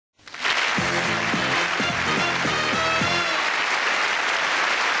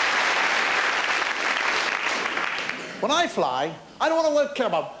when I fly, I don't want to care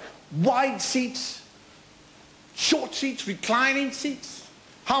about wide seats, short seats, reclining seats,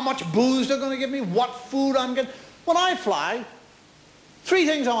 how much booze they're going to give me, what food I'm getting. When I fly, 3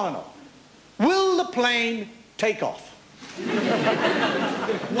 things I want to know. Will the plane take off?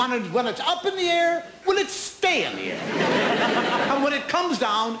 When it's up in the air, will it stay in the air? And when it comes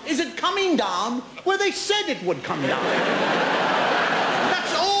down, is it coming down where they said it would come down?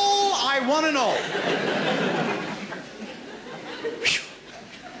 That's all I want to know.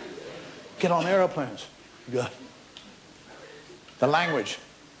 Get on airplanes. Good. The language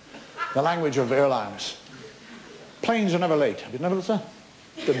of airlines. Planes are never late. Have you never noticed that?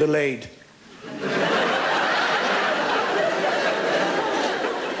 They're delayed.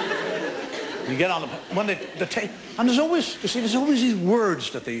 You get on when they take, and there's always these words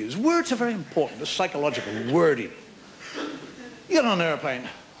that they use. Words are very important, the psychological wording. You get on an airplane,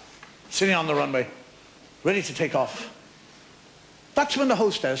 sitting on the runway, ready to take off. That's when the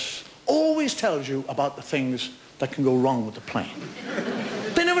hostess always tells you about the things that can go wrong with the plane.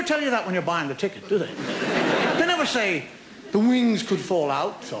 They never tell you that when you're buying the ticket, do they? They never say the wings could fall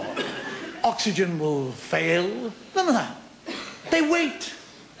out or oxygen will fail. None of that. They wait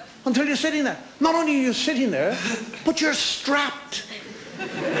until you're sitting there. Not only are you sitting there, but you're strapped.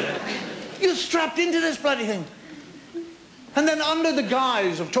 You're strapped into this bloody thing. And then under the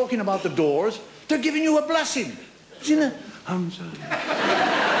guise of talking about the doors, they're giving you a blessing. You know, I'm sorry.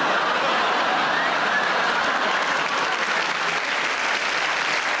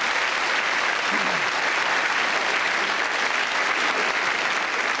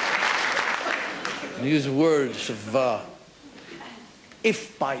 And use words of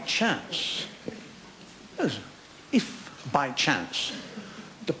if by chance, if by chance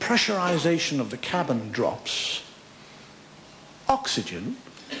the pressurization of the cabin drops, oxygen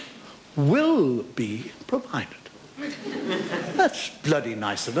will be provided. That's bloody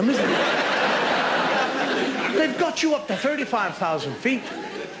nice of them, isn't it? They've got you up to 35,000 feet.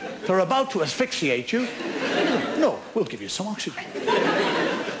 They're about to asphyxiate you. No, we'll give you some oxygen.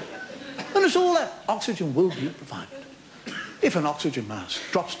 And it's all that. Oxygen will be provided. If an oxygen mask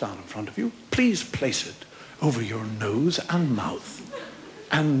drops down in front of you, please place it over your nose and mouth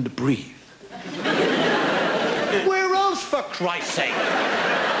and breathe. Where else, for Christ's sake?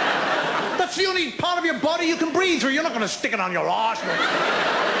 That's the only part of your body you can breathe through. You're not going to stick it on your arse.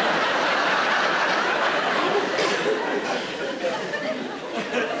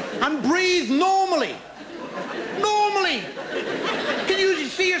 And breathe normally. Normally. Can you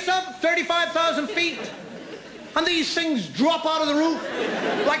see yourself 35,000 feet? And these things drop out of the roof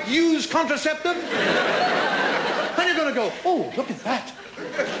like used contraceptive? And you're going to go, oh, look at that.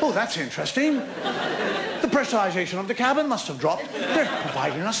 Oh, that's interesting. The pressurization of the cabin must have dropped. They're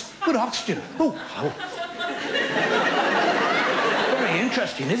providing us with oxygen. Oh, wow. Very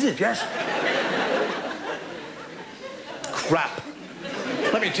interesting, isn't it? Yes. Crap.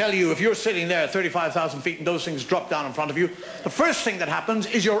 Let me tell you, if you're sitting there at 35,000 feet and those things drop down in front of you, the first thing that happens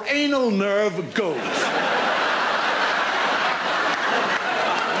is your anal nerve goes.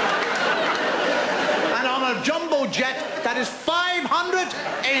 Jumbo jet, that is 500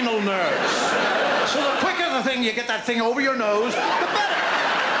 anal nerves. So the quicker the thing you get that thing over your nose, the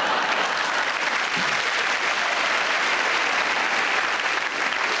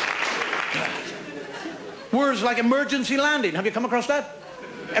better. Words like emergency landing. Have you come across that?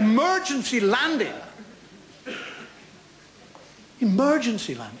 Emergency landing.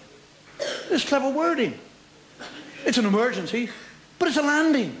 Emergency landing. There's clever wording. It's an emergency, but it's a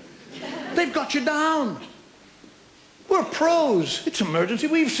landing. They've got you down. We're pros. It's emergency.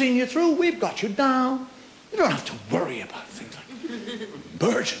 We've seen you through. We've got you down. You don't have to worry about things like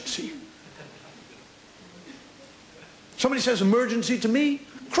emergency. Somebody says emergency to me,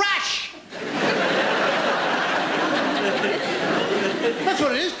 crash! That's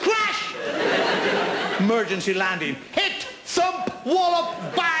what it is, crash! Emergency landing. Hit, thump, wallop,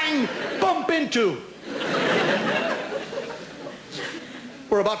 bang, bump into.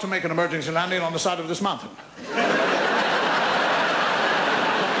 We're about to make an emergency landing on the side of this mountain.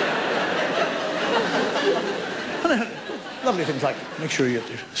 Lovely things like make sure your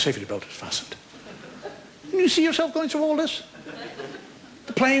safety belt is fastened. Can you see yourself going through all this?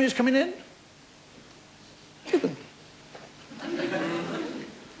 The plane is coming in.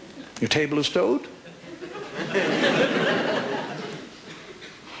 Your table is stowed.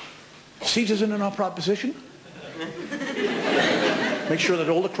 Seat is in an upright position. Make sure that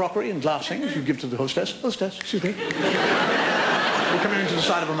all the crockery and glass things you give to the hostess. Hostess, excuse me. We're coming into the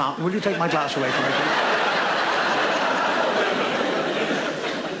side of a mountain. Will you take my glass away from me, please?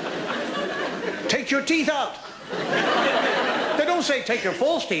 Take your teeth out. They don't say take your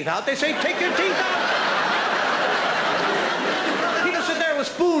false teeth out, they say take your teeth out. People sit there with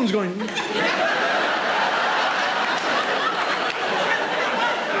spoons going...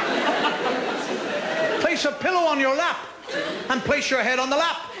 Place a pillow on your lap and place your head on the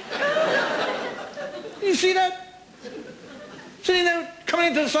lap. You see that? Sitting there, coming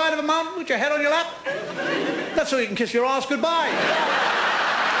into the side of a mountain with your head on your lap. That's so you can kiss your ass goodbye.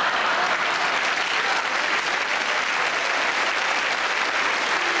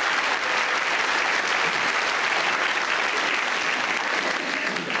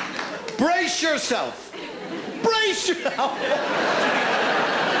 Brace yourself. Brace yourself.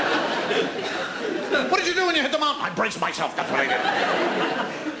 What did you do when you hit the mountain? I braced myself. That's what I did.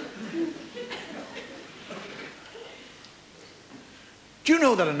 Do you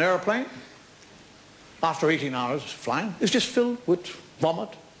know that an airplane, after 18 hours flying, is just filled with vomit,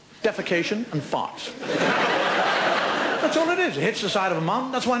 defecation, and farts? That's all it is. It hits the side of a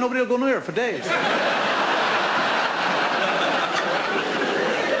mountain. That's why nobody will go near it for days.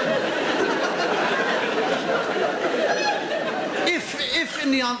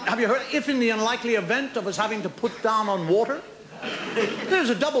 Have you heard, if in the unlikely event of us having to put down on water, there's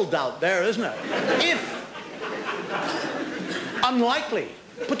a double doubt there, isn't it? If unlikely,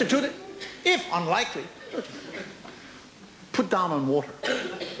 put the two, if unlikely, put down on water.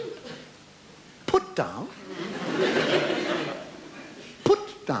 Put down,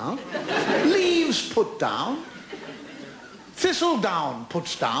 leaves put down, thistle down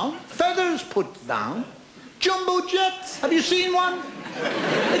puts down, feathers put down, jumbo jets, have you seen one?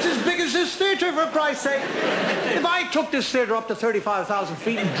 It's as big as this theatre, for Christ's sake. If I took this theatre up to 35,000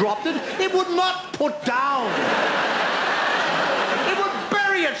 feet and dropped it, it would not put down. It would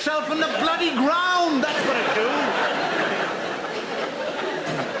bury itself in the bloody ground. That's what it'd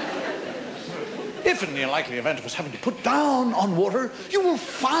do. If in the unlikely event of us having to put down on water, you will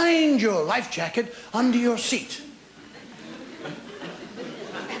find your life jacket under your seat.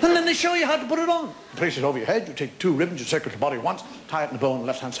 And then they show you how to put it on. You place it over your head, you take 2 ribbons, you circle the body once, tie it in the bow on the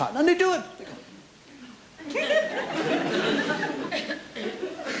left-hand side, and they do it.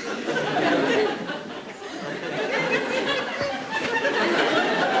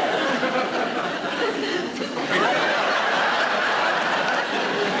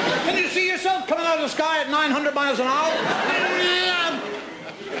 Can you see yourself coming out of the sky at 900 miles an hour?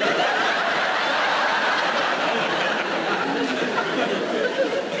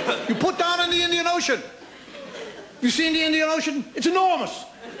 You put down in the Indian Ocean. You seen the Indian Ocean? It's enormous.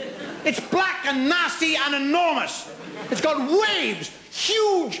 It's black and nasty and enormous. It's got waves,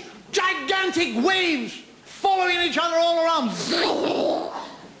 huge, gigantic waves following each other all around.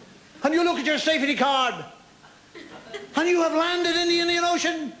 And you look at your safety card and you have landed in the Indian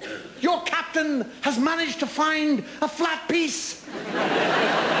Ocean. Your captain has managed to find a flat piece.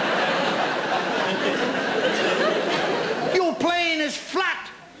 Your plane is flat.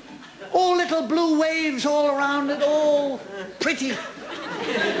 All little blue waves all around it, all pretty.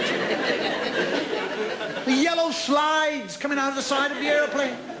 The yellow slides coming out of the side of the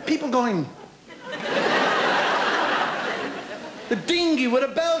airplane. People going. The dinghy with a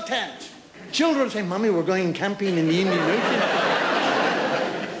bell tent. Children saying, Mummy, we're going camping in the Indian Ocean.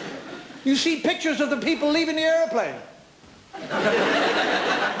 You see pictures of the people leaving the airplane. Some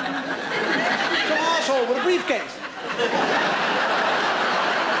asshole with a briefcase.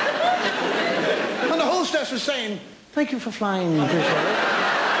 And the hostess is saying, thank you for flying, appreciate it.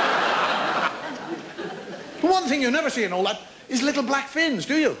 One thing you never see in all that is little black fins,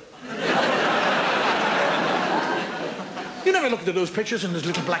 do you? You never looked at those pictures and there's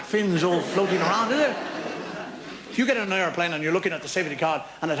little black fins all floating around, is there? If you get in an airplane and you're looking at the safety card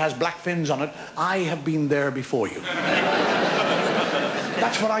and it has black fins on it, I have been there before you.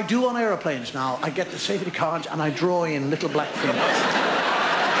 That's what I do on airplanes now. I get the safety cards and I draw in little black fins.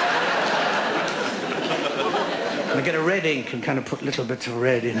 And I get a red ink and kind of put little bits of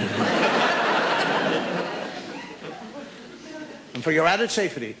red in it. And for your added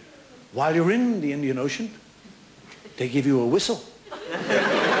safety, while you're in the Indian Ocean, they give you a whistle.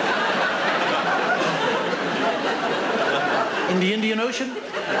 In the Indian Ocean,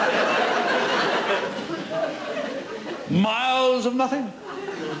 miles of nothing,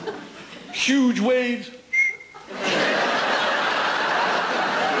 huge waves.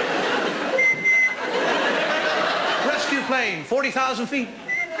 Rescue plane, 40,000 feet. You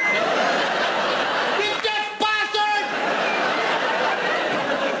deaf bastard!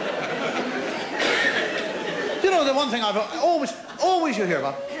 You know, the one thing I've always you hear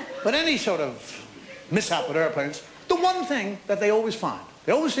about, but any sort of mishap with airplanes, the one thing that they always find,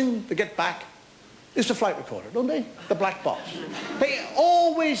 they always seem to get back is the flight recorder, don't they? The black box. They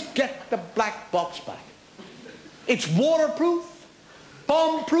always get the black box back. It's waterproof,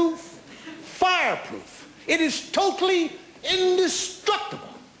 bomb-proof, fireproof. It is totally indestructible.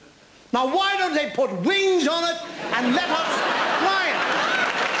 Now, why don't they put wings on it and let us fly it?